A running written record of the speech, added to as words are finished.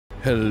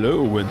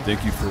Hello and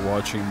thank you for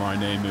watching. My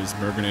name is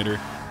Merganator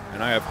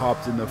and I have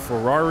hopped in the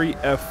Ferrari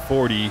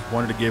F40.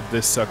 Wanted to give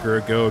this sucker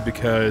a go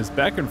because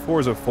back in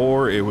Forza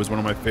 4 it was one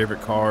of my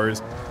favorite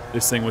cars.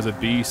 This thing was a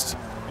beast,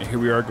 and here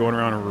we are going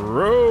around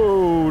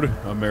Road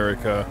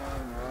America.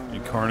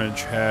 And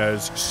carnage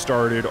has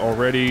started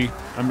already.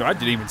 I mean, I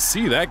didn't even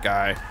see that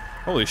guy.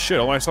 Holy shit,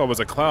 all I saw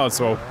was a cloud,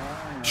 so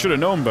should have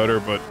known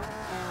better, but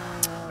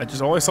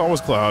all I saw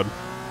was cloud.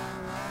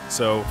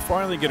 So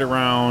finally get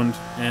around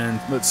and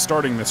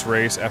starting this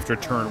race after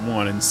turn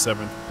 1 in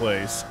 7th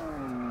place.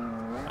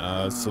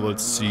 So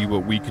let's see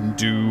what we can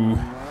do.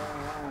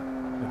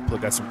 I've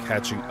got some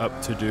catching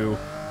up to do.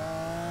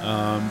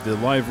 The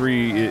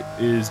livery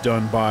is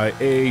done by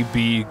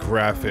AB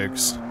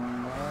Graphics,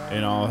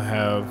 and I'll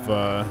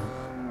have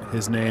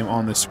his name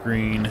on the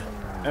screen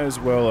as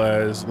well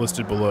as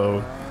listed below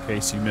in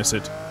case you miss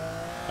it.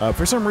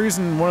 For some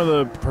reason, one of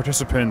the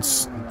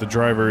participants, the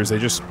drivers, they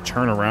just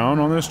turn around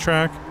on this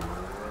track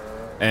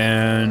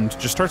and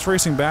just starts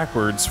racing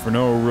backwards for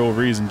no real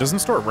reason. Doesn't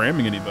start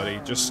ramming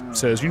anybody, just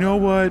says, you know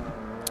what?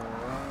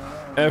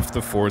 F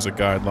the Forza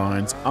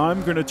guidelines.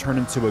 I'm gonna turn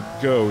into a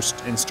ghost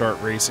and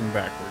start racing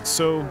backwards.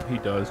 So he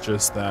does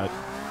just that.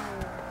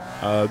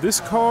 This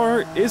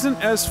car isn't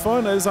as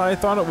fun as I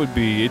thought it would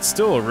be. It's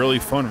still a really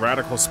fun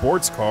radical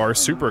sports car,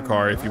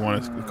 supercar if you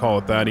want to call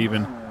it that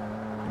even.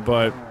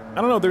 But I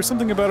don't know, there's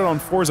something about it on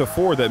Forza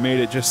 4 that made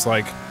it just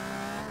like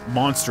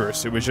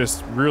monstrous. It was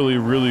just really,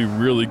 really,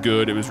 really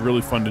good. It was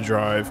really fun to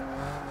drive.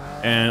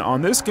 And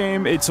on this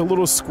game, it's a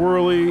little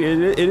squirrely.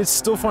 It is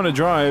still fun to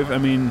drive. I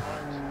mean,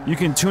 you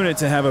can tune it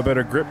to have a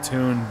better grip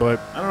tune, but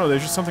I don't know,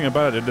 there's just something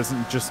about it. It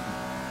doesn't just...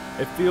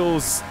 It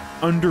feels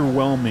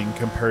underwhelming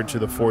compared to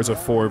the Forza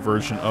 4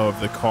 version of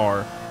the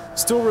car.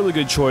 Still a really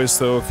good choice,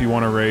 though, if you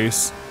want to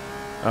race.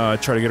 Try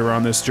to get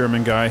around this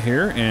German guy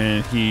here,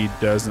 and he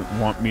doesn't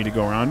want me to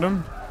go around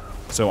him.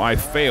 So I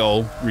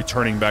fail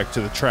returning back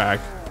to the track.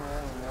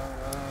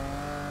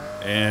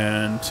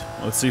 And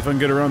let's see if I can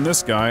get around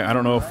this guy. I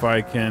don't know if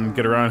I can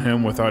get around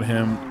him without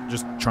him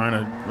just trying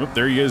to... Oh,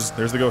 there he is.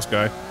 There's the ghost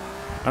guy.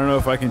 I don't know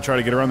if I can try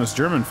to get around this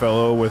German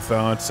fellow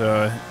without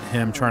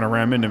him trying to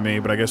ram into me,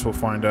 but I guess we'll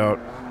find out.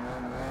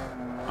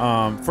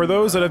 For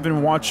those that have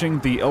been watching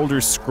the Elder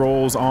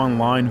Scrolls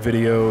Online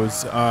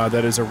videos,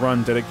 that is a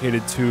run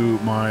dedicated to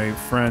my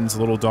friend's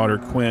little daughter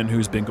Quinn,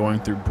 who's been going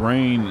through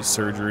brain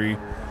surgery,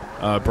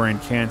 brain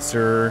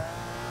cancer,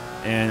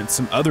 and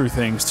some other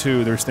things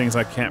too. There's things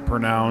I can't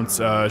pronounce.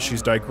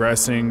 She's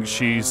digressing.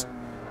 She's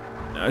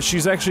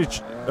actually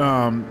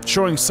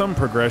showing some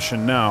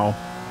progression now,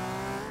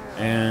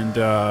 and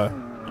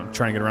I'm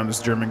trying to get around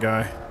this German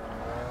guy.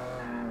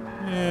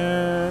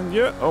 And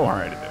yeah, oh, all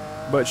right, I did.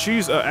 But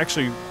she's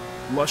actually,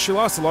 she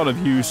lost a lot of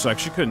use. Like,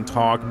 she couldn't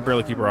talk,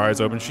 barely keep her eyes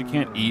open. She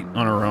can't eat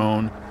on her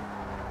own.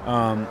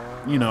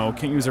 You know,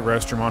 can't use a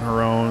restroom on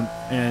her own.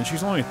 And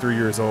she's only 3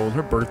 years old.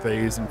 Her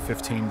birthday is in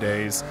 15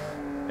 days.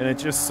 And it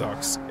just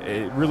sucks.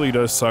 It really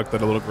does suck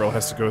that a little girl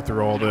has to go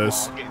through all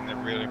this.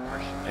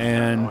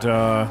 And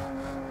I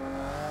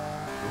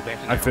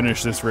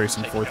finished this race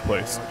in 4th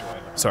place.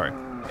 Sorry.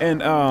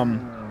 And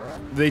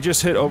they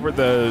just hit over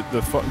the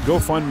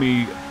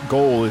GoFundMe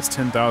goal is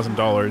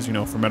 $10,000, you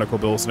know, for medical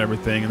bills and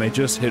everything, and they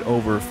just hit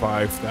over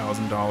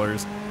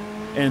 $5,000.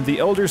 And the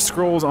Elder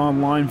Scrolls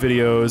Online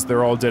videos,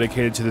 they're all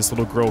dedicated to this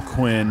little girl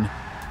Quinn,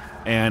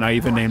 and I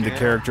even named the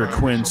character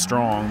Quinn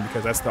Strong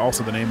because that's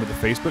also the name of the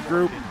Facebook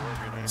group.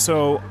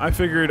 So I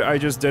figured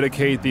I'd just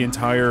dedicate the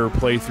entire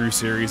playthrough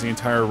series, the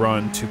entire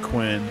run, to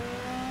Quinn,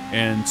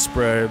 and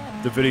spread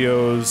the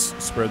videos,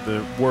 spread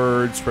the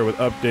word, spread with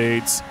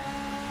updates,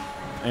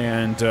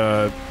 and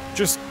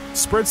just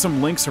spread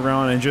some links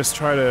around and just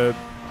try to,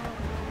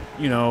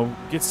 you know,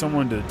 get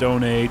someone to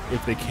donate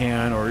if they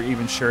can, or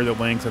even share the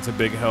links. That's a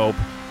big help.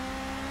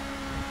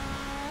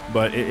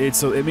 But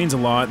it means a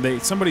lot.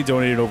 Somebody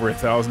donated over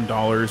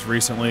 $1,000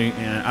 recently,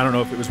 and I don't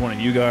know if it was one of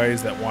you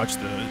guys that watched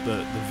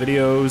the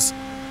videos,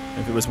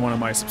 if it was one of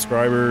my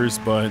subscribers,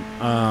 but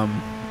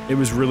it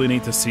was really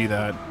neat to see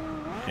that,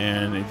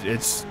 and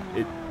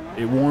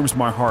it warms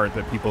my heart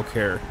that people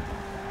care.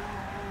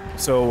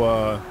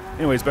 So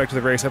anyways, back to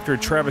the race. After a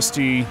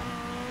travesty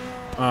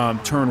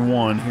turn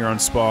 1 here on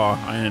Spa,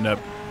 I ended up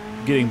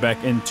getting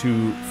back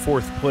into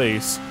 4th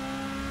place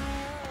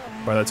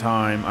by the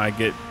time I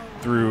get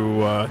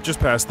through just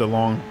past the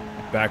long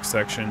back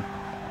section.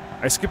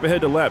 I skip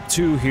ahead to lap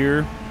 2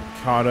 here,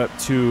 caught up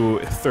to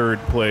 3rd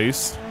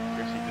place.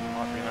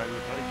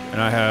 And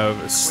I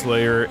have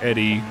Slayer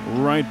Eddie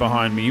right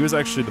behind me. He was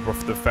actually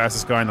the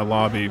fastest guy in the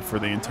lobby for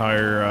the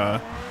entire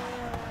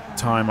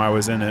time I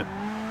was in it.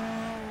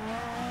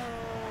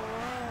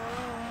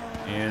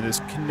 And this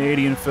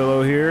Canadian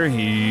fellow here,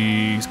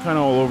 he's kind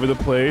of all over the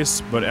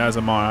place, but as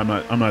am I.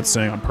 I'm not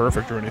saying I'm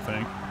perfect or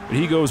anything. But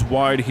he goes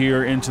wide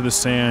here into the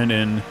sand,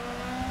 and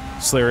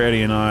Slayer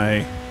Eddie and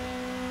I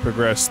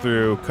progress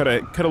through. Cut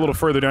a little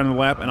further down the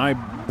lap, and I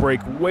brake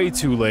way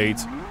too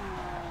late.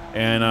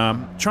 And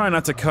trying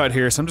not to cut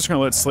here, so I'm just gonna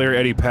let Slayer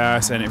Eddie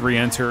pass and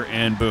re-enter,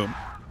 and boom.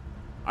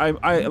 I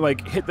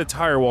like hit the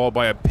tire wall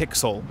by a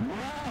pixel.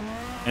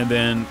 and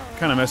then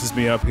kind of messes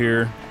me up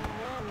here.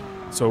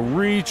 So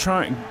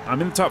retrying,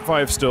 I'm in the top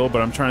 5 still,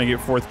 but I'm trying to get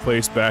 4th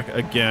place back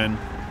again.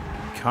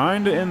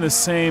 Kinda in the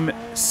same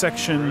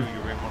section.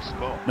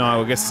 No,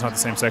 I guess it's not the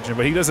same section,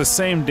 but he does the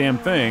same damn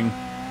thing.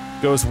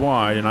 Goes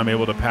wide, and I'm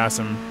able to pass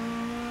him.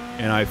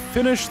 And I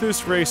finished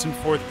this race in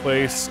 4th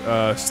place.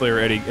 Slayer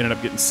Eddie ended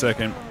up getting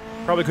 2nd.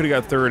 Probably could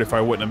have got 3rd if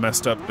I wouldn't have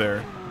messed up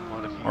there.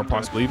 Or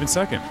possibly even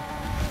 2nd.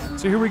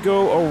 So here we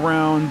go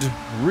around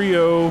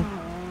Rio.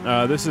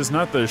 This is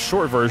not the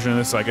short version.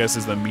 This, I guess,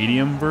 is the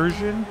medium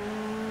version.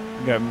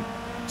 We got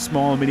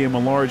small, medium,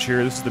 and large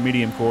here. This is the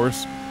medium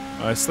course.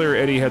 Slayer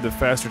Eddie had the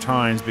faster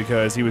times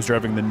because he was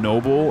driving the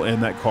Noble,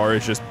 and that car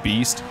is just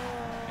beast.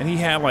 And he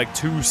had like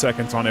 2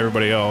 seconds on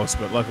everybody else,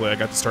 but luckily I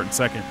got to start in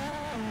 2nd.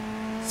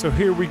 So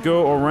here we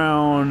go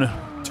around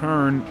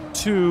turn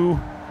 2.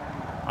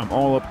 I'm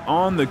all up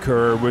on the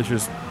curb, which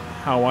is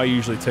how I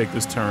usually take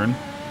this turn.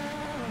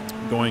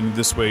 Going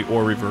this way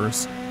or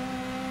reverse.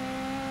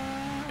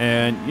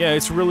 And yeah,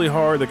 it's really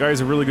hard. The guy's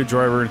a really good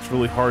driver, and it's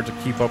really hard to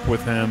keep up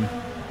with him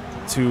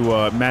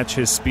to match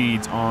his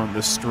speeds on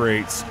the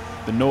straights.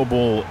 The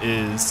Noble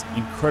is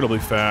incredibly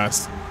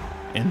fast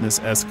in this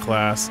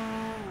S-Class.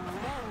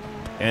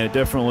 And it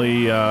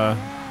definitely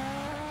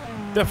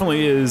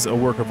is a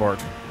work of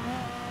art.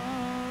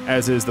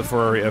 As is the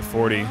Ferrari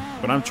F40.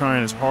 But I'm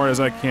trying as hard as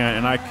I can,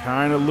 and I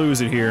kind of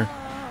lose it here.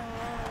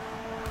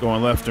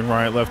 Going left and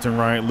right,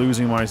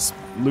 losing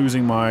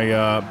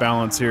my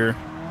balance here.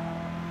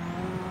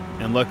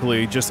 And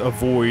luckily, just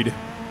avoid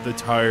the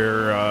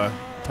tire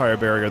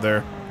barrier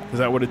there, because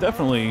that would have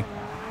definitely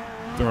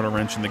thrown a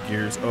wrench in the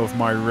gears of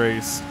my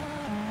race.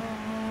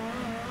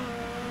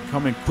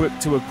 Coming quick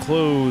to a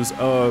close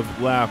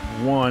of lap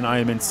 1, I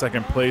am in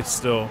 2nd place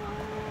still.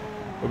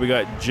 But we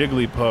got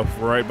Jigglypuff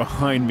right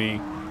behind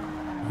me,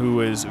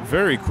 who is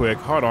very quick,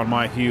 hot on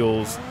my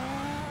heels.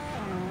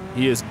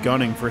 He is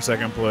gunning for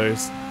 2nd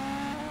place.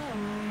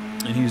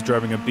 And he's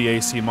driving a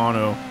BAC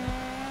mono.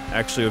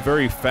 Actually, a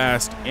very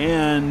fast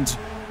and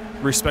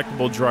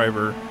respectable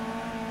driver.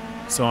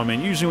 So, I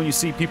mean, usually when you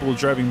see people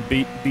driving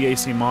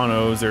BAC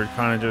monos, they're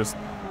kind of just...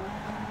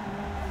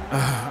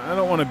 I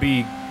don't want to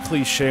be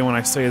cliche when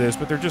I say this,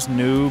 but they're just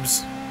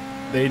noobs.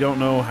 They don't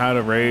know how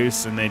to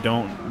race, and they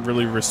don't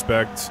really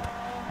respect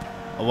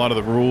a lot of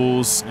the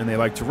rules, and they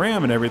like to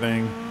ram and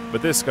everything.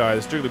 But this guy,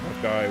 this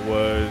Jigglypuff guy,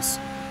 was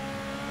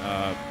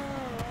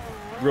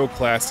real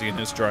classy in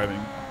his driving.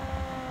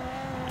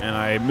 And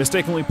I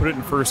mistakenly put it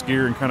in 1st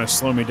gear and kind of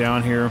slow me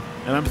down here.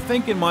 And I'm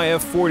thinking my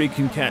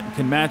F40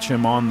 can match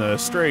him on the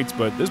straights,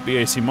 but this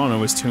BAC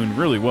mono is tuned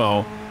really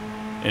well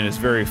and is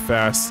very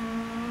fast,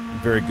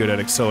 very good at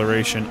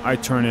acceleration. I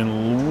turn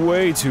in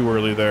way too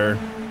early there.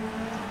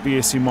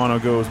 BAC mono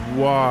goes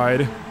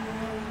wide.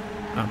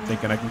 I'm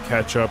thinking I can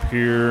catch up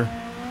here.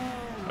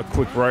 A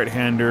quick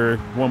right-hander.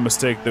 One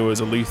mistake, though, is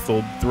a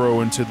lethal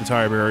throw into the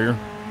tire barrier.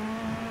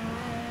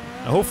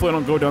 Now, hopefully I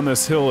don't go down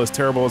this hill as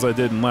terrible as I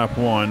did in lap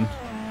 1.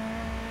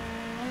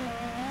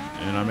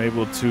 And I'm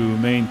able to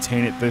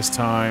maintain it this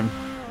time.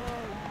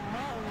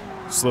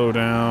 Slow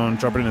down,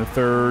 drop it into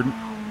 3rd.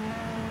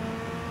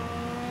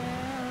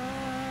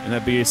 And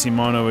that BAC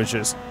mono is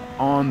just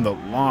on the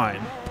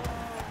line.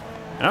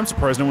 And I'm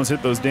surprised no one's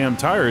hit those damn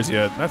tires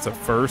yet. That's a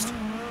first.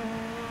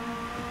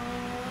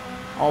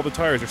 All the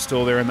tires are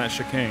still there in that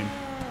chicane.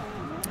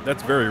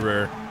 That's very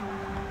rare.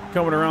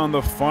 Coming around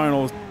the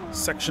final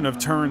section of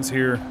turns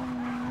here.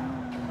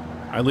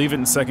 I leave it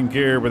in 2nd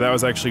gear, but that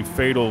was actually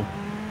fatal.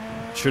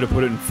 Should have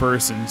put it in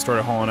 1st and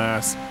started hauling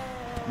ass.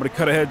 I'm going to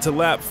cut ahead to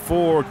lap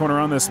 4. Coming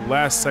around this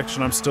last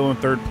section, I'm still in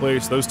 3rd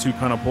place. Those two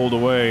kind of pulled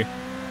away.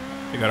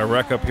 They got a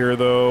wreck up here,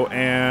 though,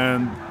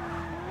 and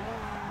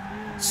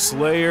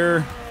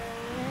Slayer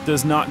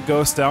does not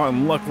ghost out,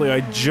 and luckily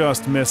I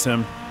just miss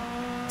him.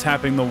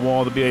 Tapping the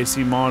wall, the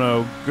BAC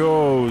mono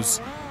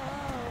goes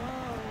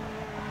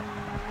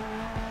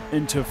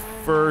into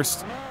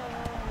 1st.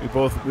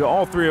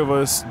 All 3 of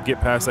us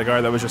get past that guy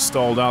that was just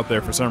stalled out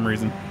there for some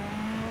reason.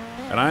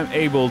 And I'm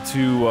able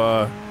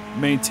to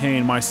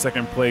maintain my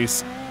 2nd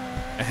place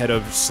ahead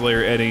of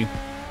Slayer Eddie.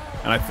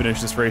 And I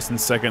finished this race in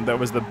 2nd. That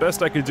was the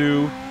best I could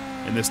do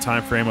in this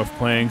time frame of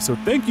playing. So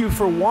thank you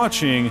for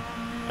watching,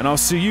 and I'll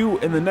see you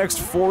in the next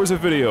Forza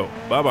video.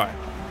 Bye-bye.